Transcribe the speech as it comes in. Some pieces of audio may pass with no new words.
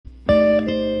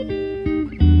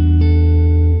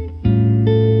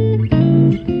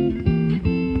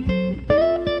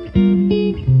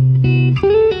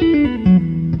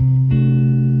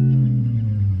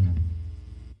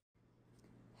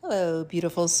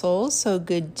beautiful souls. So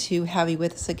good to have you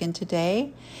with us again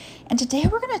today. And today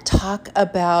we're going to talk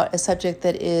about a subject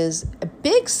that is a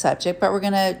big subject, but we're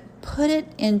going to put it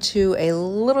into a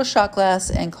little shot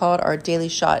glass and call it our daily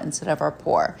shot instead of our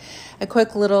pour. A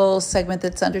quick little segment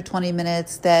that's under 20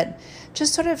 minutes that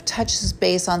just sort of touches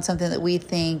base on something that we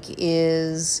think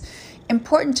is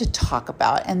important to talk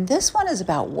about. And this one is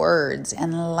about words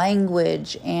and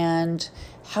language and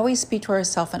how we speak to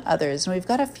ourselves and others. And we've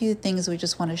got a few things we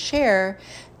just want to share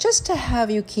just to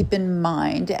have you keep in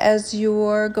mind as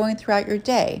you're going throughout your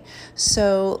day.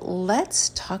 So let's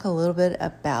talk a little bit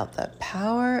about the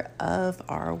power of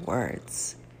our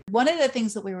words. One of the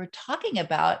things that we were talking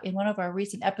about in one of our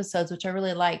recent episodes, which I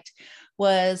really liked,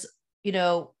 was,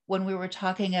 when we were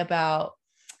talking about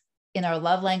in our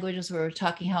love languages, we were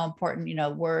talking how important,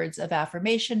 words of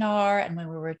affirmation are. And when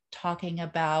we were talking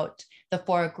about the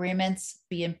 4 agreements,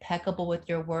 be impeccable with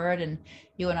your word. And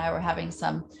you and I were having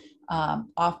some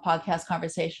off podcast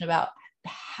conversation about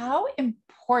how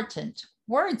important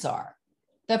words are,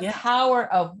 the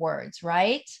power of words,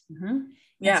 right? Mm-hmm.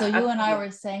 Yeah. And so you and I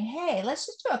were saying, hey, let's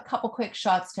just do a couple quick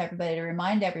shots to everybody to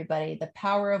remind everybody the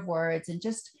power of words and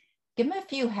just give them a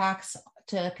few hacks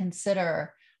to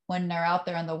consider when they're out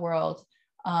there in the world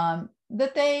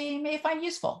that they may find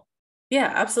useful. Yeah,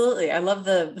 absolutely. I love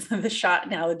the shot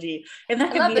analogy, and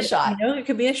that could be the shot. It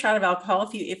could be a shot of alcohol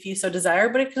if you so desire,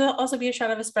 but it could also be a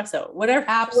shot of espresso. Whatever.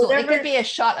 Absolutely, it could be a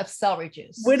shot of celery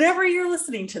juice. Whenever you're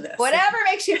listening to this, whatever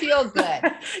makes you feel good.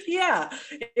 Yeah,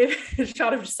 a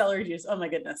shot of celery juice. Oh my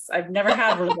goodness, I've never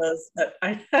had one of those. But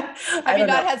have you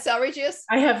not had celery juice?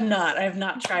 I have not. I have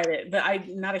not tried it, but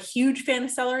I'm not a huge fan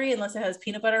of celery unless it has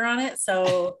peanut butter on it.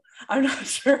 So I'm not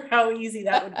sure how easy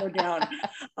that would go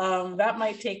down. That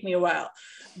might take me a while,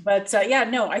 but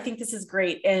I think this is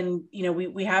great. And,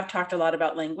 we have talked a lot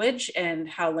about language and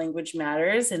how language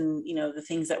matters and, the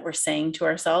things that we're saying to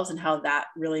ourselves and how that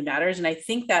really matters. And I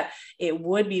think that it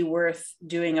would be worth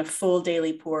doing a full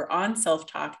daily pour on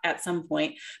self-talk at some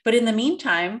point. But in the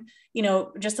meantime,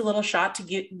 just a little shot to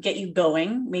get you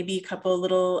going, maybe a couple of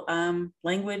little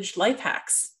language life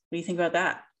hacks. What do you think about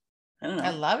that? I don't know.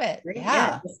 I love it.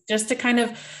 Yeah. Just to kind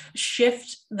of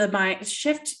shift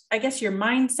I guess, your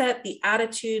mindset, the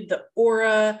attitude, the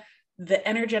aura, the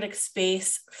energetic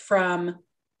space from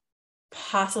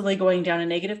possibly going down a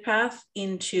negative path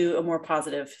into a more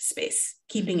positive space,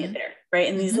 keeping it there. Right.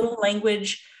 And these little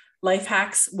language life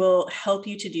hacks will help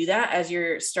you to do that as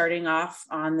you're starting off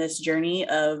on this journey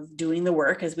of doing the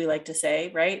work, as we like to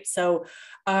say. Right. So,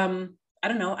 I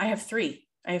don't know. I have 3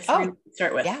 to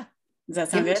start with. Yeah. Does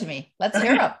that sound good to me? Let's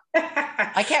hear them.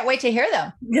 I can't wait to hear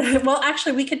them. Well,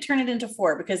 actually, we could turn it into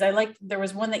 4 because there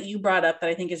was one that you brought up that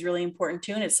I think is really important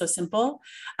too. And it's so simple.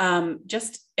 And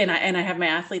I have my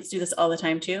athletes do this all the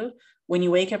time too. When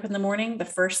you wake up in the morning, the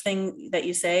first thing that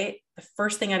you say, the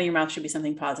first thing out of your mouth should be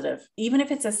something positive. Even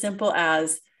if it's as simple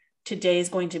as today is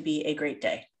going to be a great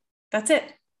day. That's it.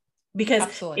 Because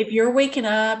Absolutely. If you're waking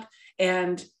up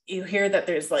and you hear that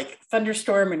there's like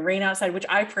thunderstorm and rain outside, which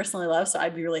I personally love, so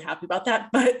I'd be really happy about that.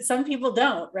 But some people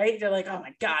don't, right? They're like, oh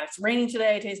my God, it's raining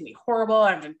today. Today's gonna be horrible.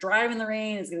 I have to drive in the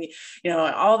rain. It's gonna be,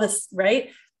 all this, right?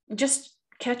 Just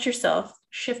catch yourself,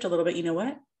 shift a little bit. You know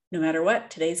what? No matter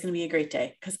what, today's gonna be a great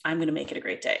day because I'm gonna make it a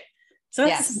great day. So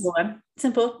that's a simple one.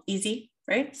 Simple, easy.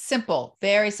 Right? Simple,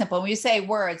 very simple. When you say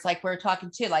words, like we're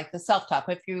talking to, like the self-talk,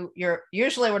 if you're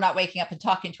usually we're not waking up and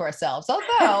talking to ourselves.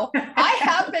 Although I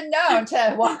have been known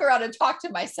to walk around and talk to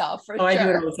myself for sure. I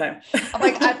do it all the time.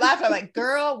 I'm laughing. I'm like,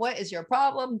 girl, what is your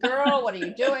problem? Girl, what are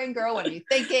you doing? Girl, what are you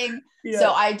thinking? Yeah.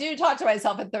 So I do talk to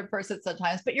myself in third person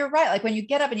sometimes, but you're right. Like when you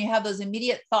get up and you have those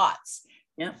immediate thoughts,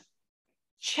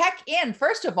 check in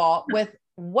first of all with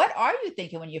what are you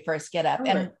thinking when you first get up?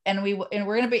 Right. And we're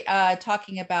going to be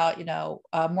talking about,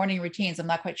 morning routines. I'm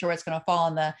not quite sure what's going to fall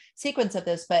in the sequence of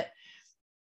this, but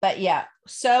yeah,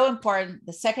 so important.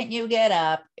 The second you get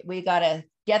up, we got to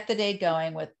get the day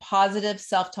going with positive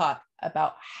self-talk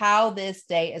about how this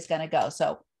day is going to go.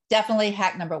 So definitely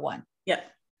hack number 1. Yeah.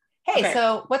 Hey, okay.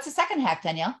 So what's the second hack,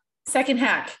 Danielle? Second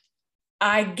hack.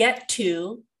 I get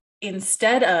to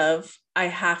instead of I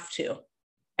have to.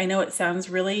 I know it sounds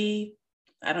really,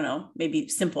 I don't know, maybe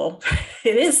simple.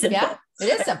 It is simple. Yeah,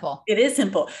 it is simple. It is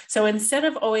simple. So instead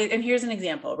of always, and here's an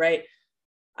example, right?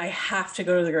 I have to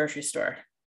go to the grocery store.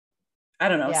 I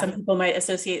don't know. Yeah. Some people might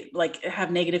associate, like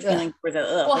have negative feelings with it.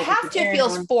 Well, like have to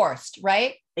feels forced,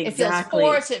 right? Exactly. It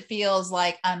feels forced. It feels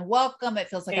like unwelcome. It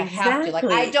feels like I have to, like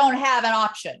I don't have an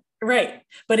option. Right.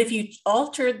 But if you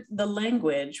alter the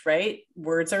language, right?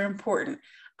 Words are important.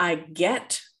 I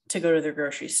get to go to the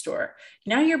grocery store.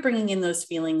 Now you're bringing in those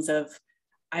feelings of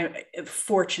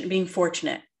being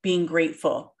fortunate, being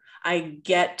grateful. I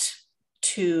get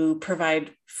to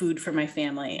provide food for my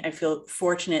family. I feel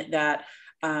fortunate that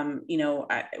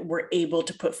we're able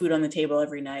to put food on the table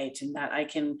every night, and that I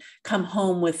can come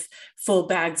home with full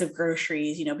bags of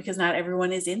groceries, because not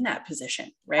everyone is in that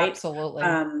position, right? Absolutely.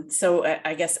 So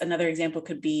I guess another example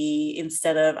could be,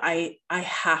 instead of I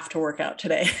have to work out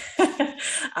today,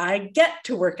 I get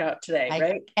to work out today,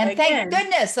 right? And thank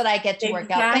goodness that I get to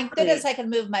work out. Thank goodness I can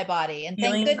move my body, and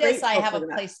thank goodness I have a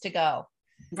place to go.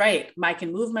 Right. I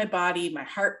can move my body, my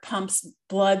heart pumps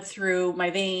blood through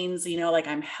my veins, like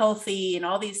I'm healthy and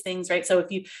all these things, right? So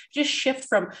if you just shift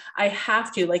from I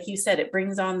have to, like you said, it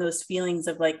brings on those feelings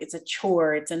of like, it's a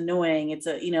chore, it's annoying, it's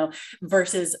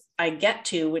versus I get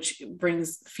to, which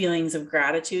brings feelings of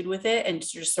gratitude with it, and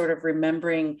just sort of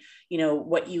remembering,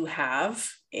 what you have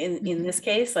in this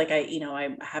case, like I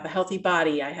have a healthy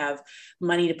body, I have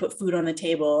money to put food on the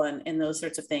table, and those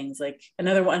sorts of things. Like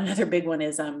another big one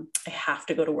is I have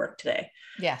to go to work today.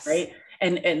 Yes. Right.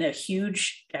 And a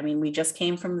huge, we just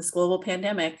came from this global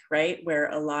pandemic, right, where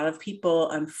a lot of people,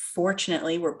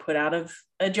 unfortunately, were put out of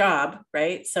a job,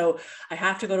 right? So I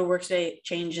have to go to work today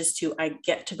changes to I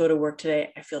get to go to work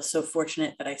today. I feel so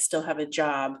fortunate that I still have a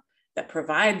job that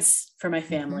provides for my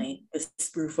family, this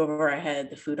roof over our head,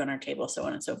 the food on our table, so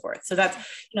on and so forth. So that's,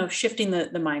 shifting the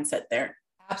mindset there.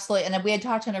 Absolutely. And we had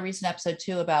talked in a recent episode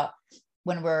too about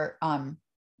when we're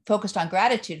focused on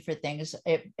gratitude for things,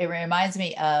 it reminds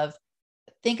me of,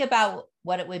 think about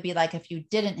what it would be like if you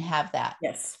didn't have that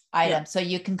item. Yeah. So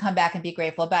you can come back and be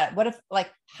grateful about it. What if,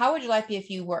 how would your life be if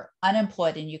you were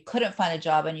unemployed and you couldn't find a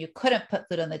job and you couldn't put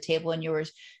food on the table, and you were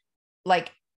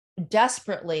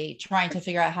desperately trying to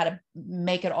figure out how to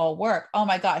make it all work? Oh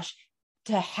my gosh,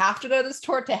 to have to go to the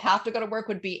store, to have to go to work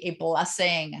would be a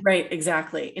blessing. Right.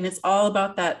 Exactly. And it's all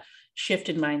about that shift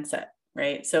in mindset,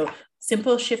 right? So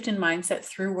simple shift in mindset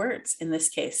through words in this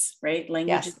case, right?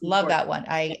 Language. Yes, love that one.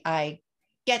 I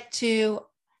get to,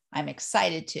 I'm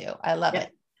excited to, I love it.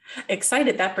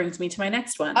 Excited. That brings me to my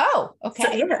next one. Oh, okay.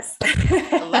 So, yes.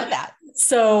 I love that.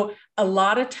 So a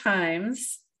lot of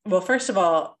times, well, first of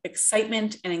all,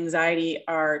 excitement and anxiety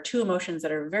are two emotions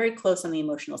that are very close on the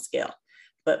emotional scale,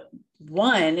 but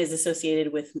one is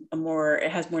associated with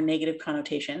it has more negative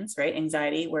connotations, right?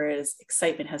 Anxiety, whereas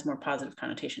excitement has more positive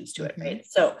connotations to it, right?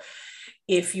 So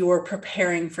if you're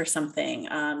preparing for something,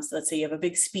 so let's say you have a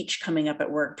big speech coming up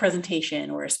at work, presentation,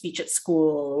 or a speech at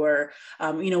school, or,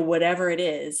 whatever it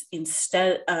is,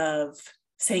 instead of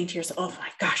saying to yourself, oh my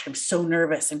gosh, I'm so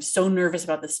nervous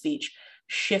about the speech,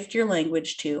 shift your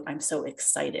language to, I'm so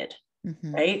excited.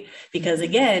 Right? Because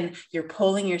again, you're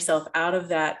pulling yourself out of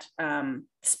that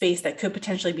space that could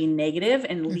potentially be negative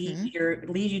and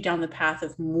lead you down the path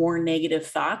of more negative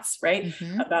thoughts, right?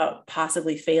 About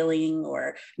possibly failing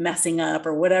or messing up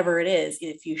or whatever it is.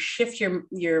 If you shift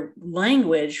your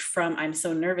language from I'm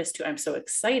so nervous to I'm so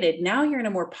excited, now you're in a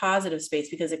more positive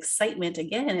space, because excitement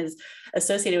again is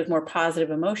associated with more positive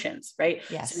emotions, right?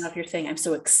 Yes. So now if you're saying I'm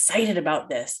so excited about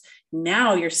this,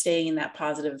 now you're staying in that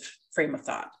positive frame of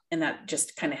thought. And that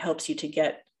just kind of helps you to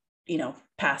get,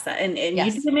 past that. And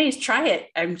yes. You'd be amazed. Try it.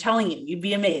 I'm telling you, you'd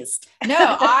be amazed.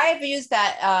 No, I've used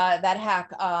that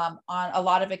hack on a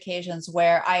lot of occasions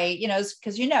where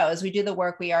because as we do the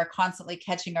work, we are constantly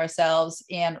catching ourselves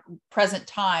in present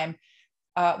time.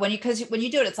 When you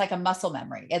do it, it's like a muscle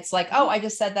memory. It's like, oh, I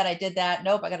just said that, I did that.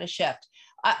 Nope, I got to shift.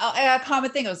 A common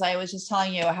thing was, I was just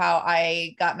telling you how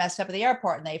I got messed up at the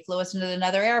airport, and they flew us into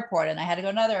another airport, and I had to go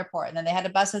to another airport, and then they had to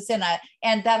bus us in.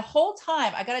 And that whole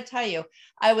time, I got to tell you,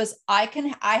 I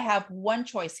have one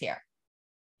choice here.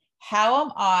 How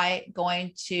am I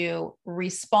going to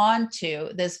respond to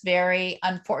this very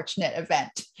unfortunate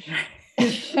event?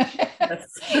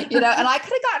 Yes. And I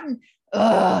could have gotten,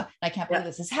 I can't believe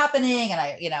this is happening. And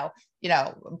I,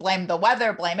 blame the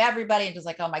weather, blame everybody, and just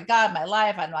like, oh my God, my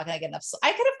life, I'm not going to get enough. So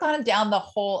I could have gone down the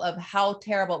hole of how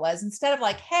terrible it was, instead of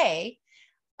like, hey,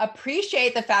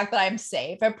 appreciate the fact that I'm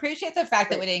safe. Appreciate the fact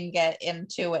that we didn't get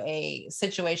into a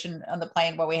situation on the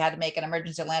plane where we had to make an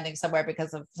emergency landing somewhere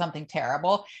because of something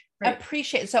terrible. Right.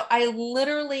 Appreciate. So I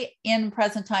literally in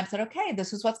present time said, okay,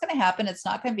 this is what's going to happen. It's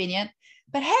not convenient,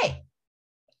 but hey,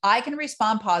 I can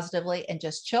respond positively and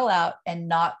just chill out and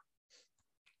not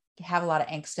have a lot of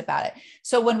angst about it.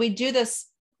 So when we do this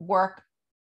work,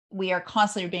 we are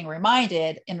constantly being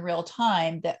reminded in real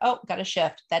time that, oh, got to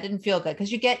shift. That didn't feel good,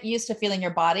 because you get used to feeling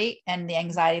your body and the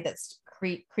anxiety that's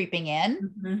creeping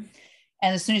in.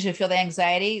 And as soon as you feel the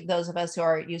anxiety, those of us who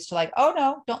are used to like, oh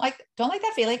no, don't like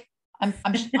that feeling. I'm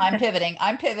pivoting.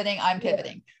 I'm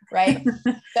pivoting. Right.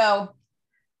 So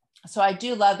I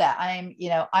do love that.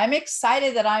 I'm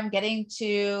excited that I'm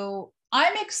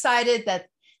excited that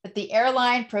that the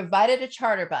airline provided a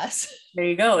charter bus. There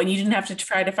you go. And you didn't have to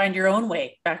try to find your own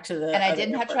way back to the And I other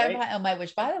didn't have to airport, try to right? find my own way,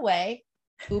 which by the way,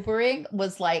 Ubering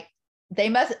was like,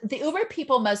 the Uber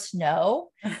people must know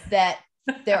that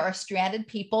there are stranded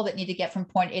people that need to get from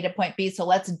point A to point B. So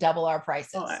let's double our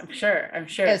prices. Oh, I'm sure.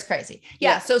 It was crazy.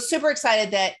 Yeah. So super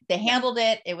excited that they handled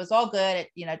it. It was all good. It,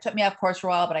 it took me off course for a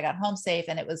while, but I got home safe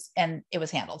and it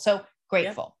was handled. So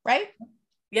grateful, right?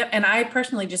 Yep. And I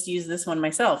personally just use this one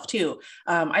myself too.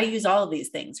 I use all of these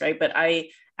things, right? But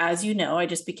as you know, I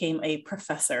just became a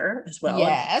professor as well.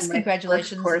 Yes.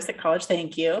 Congratulations. First course at college.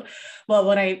 Thank you. Well,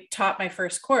 when I taught my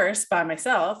first course by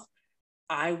myself,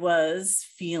 I was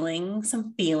feeling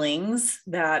some feelings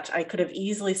that I could have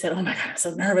easily said, oh my God, I'm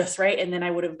so nervous, right? And then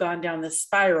I would have gone down this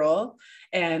spiral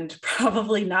and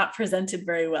probably not presented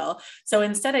very well. So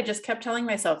instead, I just kept telling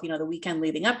myself, the weekend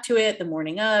leading up to it, the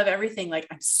morning of, everything, like,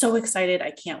 I'm so excited.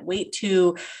 I can't wait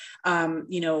to,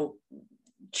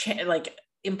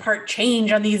 impart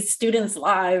change on these students'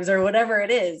 lives or whatever it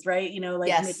is, right?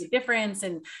 Yes. Make a difference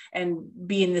and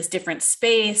be in this different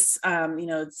space.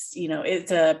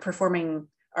 It's a performing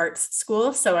arts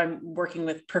school. So I'm working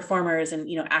with performers and,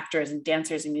 actors and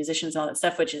dancers and musicians and all that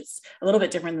stuff, which is a little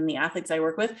bit different than the athletes I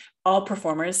work with. All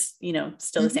performers,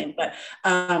 still the same, but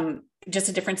just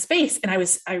a different space. And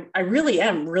I really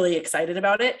am really excited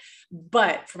about it.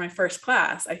 But for my first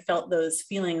class, I felt those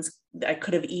feelings. I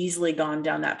could have easily gone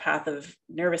down that path of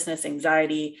nervousness,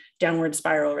 anxiety, downward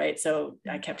spiral, right? So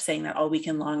I kept saying that all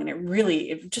weekend long, and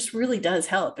it just really does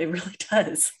help. It really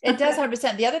does. It does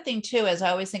 100%. The other thing too, is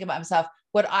I always think about myself,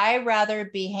 would I rather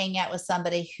be hanging out with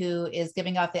somebody who is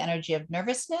giving off the energy of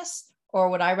nervousness, or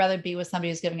would I rather be with somebody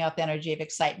who's giving off the energy of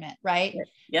excitement, right?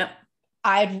 Yep.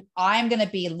 I'm going to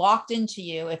be locked into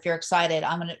you if you're excited.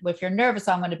 If you're nervous,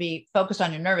 I'm going to be focused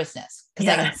on your nervousness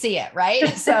because I can see it. Right.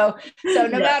 So no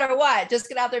matter what, just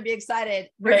get out there, be excited,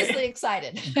 nervously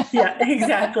excited. Yeah,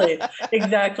 exactly.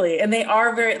 Exactly. And they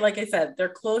are very, like I said, they're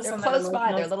close. They're close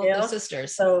by. They're little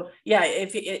sisters. So yeah,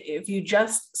 if you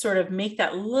just sort of make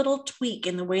that little tweak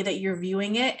in the way that you're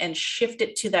viewing it and shift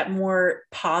it to that more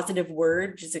positive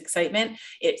word, which is excitement,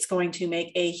 it's going to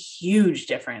make a huge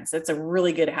difference. That's a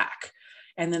really good hack.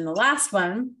 And then the last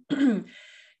one,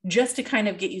 just to kind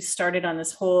of get you started on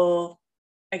this whole,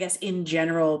 I guess, in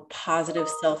general, positive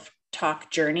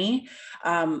self-talk journey.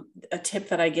 A tip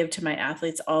that I give to my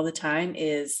athletes all the time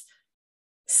is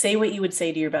say what you would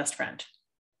say to your best friend.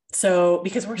 So,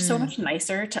 because we're so much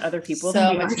nicer to other people.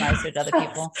 So much nicer to other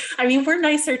people. I mean, we're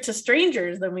nicer to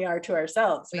strangers than we are to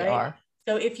ourselves. We right? are.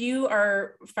 So if you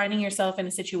are finding yourself in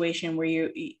a situation where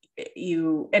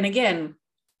you, and again,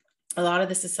 a lot of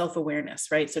this is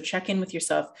self-awareness, right? So check in with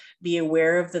yourself, be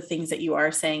aware of the things that you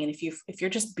are saying. And if you're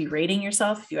just berating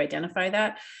yourself, if you identify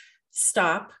that,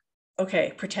 stop.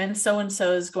 Okay, pretend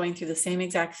so-and-so is going through the same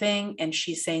exact thing and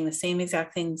she's saying the same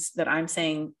exact things that I'm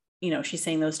saying, she's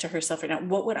saying those to herself right now.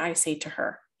 What would I say to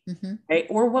her? Mm-hmm. Right?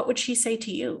 Or what would she say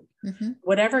to you? Mm-hmm.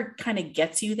 Whatever kind of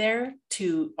gets you there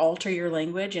to alter your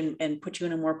language and put you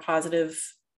in a more positive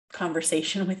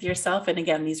conversation with yourself. And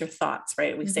again, these are thoughts,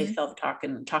 right? We say self-talk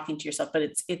and talking to yourself, but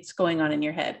it's going on in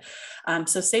your head.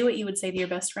 So say what you would say to your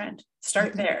best friend,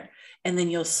 start there. And then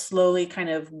you'll slowly kind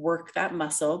of work that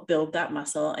muscle, build that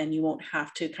muscle, and you won't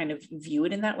have to kind of view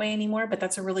it in that way anymore. But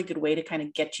that's a really good way to kind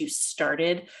of get you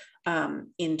started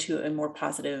into a more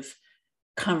positive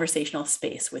conversational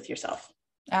space with yourself.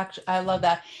 Actually, I love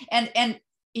that. And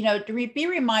to be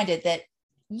reminded that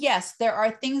yes, there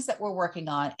are things that we're working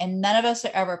on, and none of us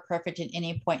are ever perfect in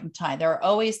any point in time. There are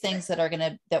always things that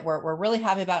we're really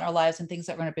happy about in our lives and things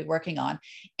that we're going to be working on.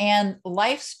 And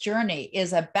life's journey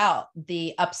is about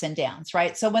the ups and downs,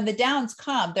 right? So when the downs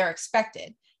come, they're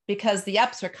expected because the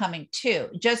ups are coming too.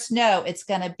 Just know it's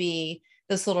going to be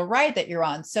this little ride that you're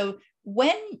on. So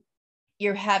when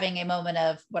you're having a moment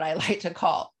of what I like to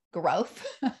call growth,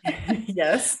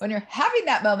 yes, when you're having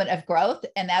that moment of growth,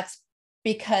 and that's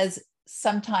because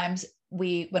sometimes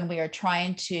when we are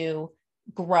trying to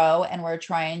grow and we're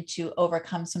trying to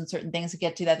overcome some certain things to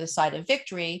get to the other side of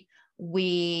victory,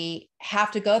 we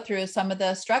have to go through some of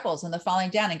the struggles and the falling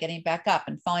down and getting back up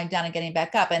and falling down and getting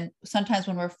back up. And sometimes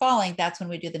when we're falling, that's when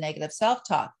we do the negative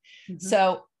self-talk. Mm-hmm.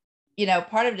 So,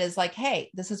 part of it is like, hey,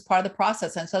 this is part of the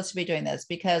process. I'm supposed to be doing this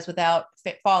because without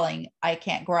falling, I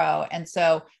can't grow. And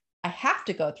so I have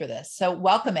to go through this. So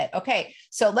welcome it. Okay.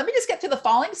 So let me just get to the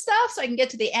falling stuff so I can get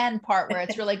to the end part where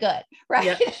it's really good.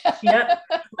 Right. Yeah.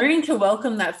 Learning to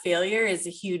welcome that failure is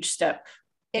a huge step.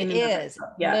 It is.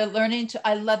 Yeah.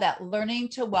 I love that. Learning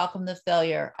to welcome the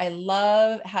failure. I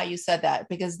love how you said that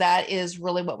because that is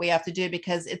really what we have to do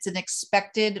because it's an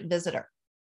expected visitor.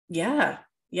 Yeah.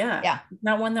 Yeah. Yeah.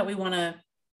 Not one that we want to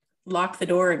lock the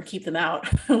door and keep them out.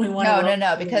 We want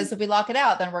No, because if we lock it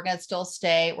out, then we're going to still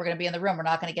stay. We're going to be in the room. We're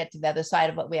not going to get to the other side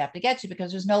of what we have to get to,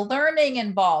 because there's no learning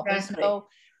involved. Exactly.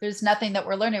 There's nothing that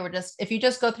we're learning. If you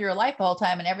just go through your life the whole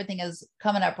time and everything is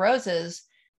coming up roses,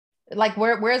 like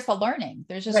where's the learning?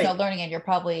 There's just no learning, and you're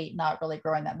probably not really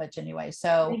growing that much anyway.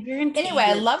 So anyway,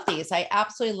 I love these. I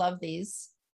absolutely love these.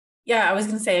 Yeah, I was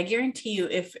going to say, I guarantee you,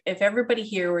 if everybody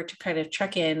here were to kind of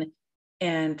check in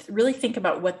and really think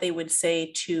about what they would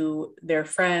say to their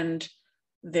friend,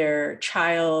 their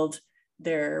child,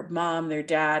 their mom, their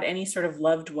dad, any sort of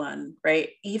loved one,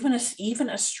 right? Even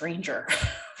a stranger,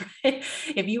 right?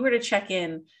 If you were to check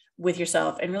in with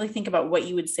yourself and really think about what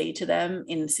you would say to them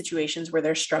in situations where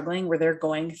they're struggling, where they're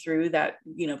going through that,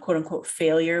 quote unquote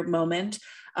failure moment,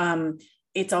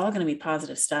 it's all going to be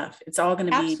positive stuff. It's all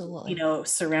going to be,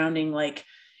 surrounding like,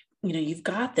 you've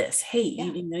got this. Hey,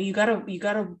 you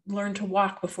gotta learn to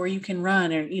walk before you can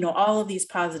run, or, all of these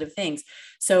positive things.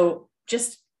 So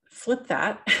just flip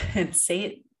that and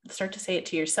start to say it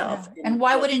to yourself. Yeah. And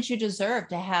why wouldn't you deserve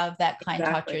to have that kind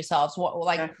talk to yourselves?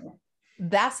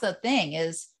 That's the thing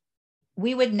is,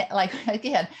 we would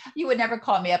again, you would never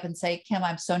call me up and say, Kim,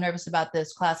 I'm so nervous about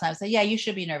this class. And I would say, yeah, you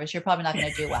should be nervous. You're probably not going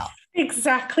to do well.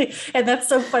 Exactly. And that's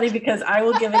so funny, because I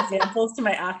will give examples to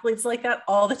my athletes like that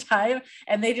all the time.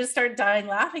 And they just start dying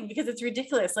laughing, because it's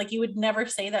ridiculous. Like, you would never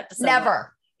say that to someone.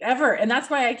 Never. Ever. And that's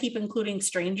why I keep including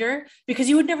stranger, because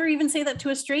you would never even say that to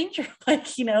a stranger,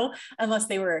 unless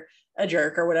they were a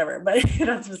jerk or whatever, but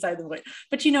that's beside the point.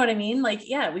 But you know what I mean? Like,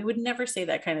 yeah, we would never say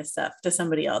that kind of stuff to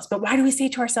somebody else. But why do we say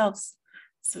it to ourselves?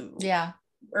 So yeah,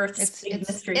 Earth's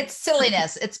mystery. It's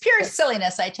silliness. It's pure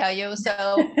silliness, I tell you.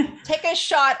 So take a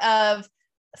shot of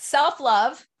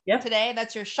self-love today.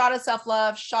 That's your shot of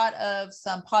self-love, shot of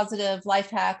some positive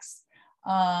life hacks,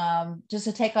 just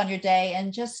to take on your day,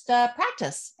 and just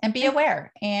practice and be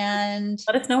aware, and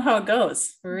let us know how it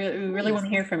goes. We really want to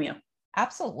hear from you.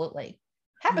 Absolutely.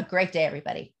 Have a great day,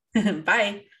 everybody.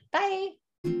 Bye. Bye.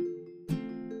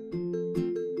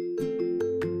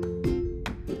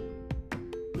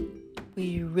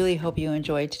 We really hope you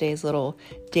enjoyed today's little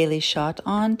daily shot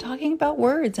on talking about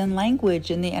words and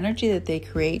language and the energy that they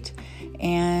create.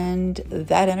 And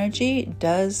that energy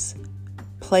does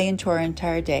play into our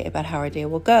entire day, about how our day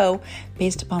will go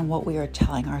based upon what we are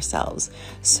telling ourselves.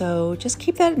 So just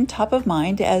keep that in top of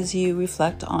mind as you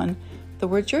reflect on the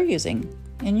words you're using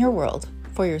in your world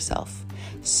for yourself.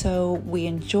 So we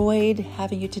enjoyed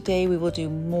having you today. We will do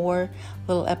more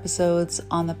little episodes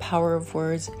on the power of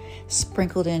words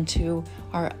sprinkled into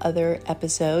our other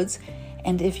episodes.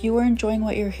 And if you are enjoying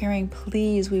what you're hearing,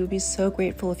 please, we would be so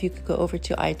grateful if you could go over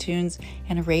to iTunes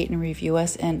and rate and review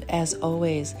us. And as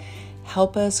always,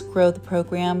 help us grow the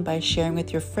program by sharing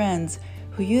with your friends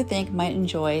who you think might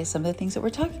enjoy some of the things that we're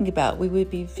talking about. We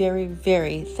would be very,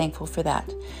 very thankful for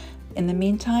that. In the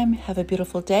meantime, have a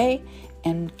beautiful day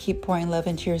and keep pouring love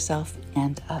into yourself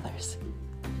and others.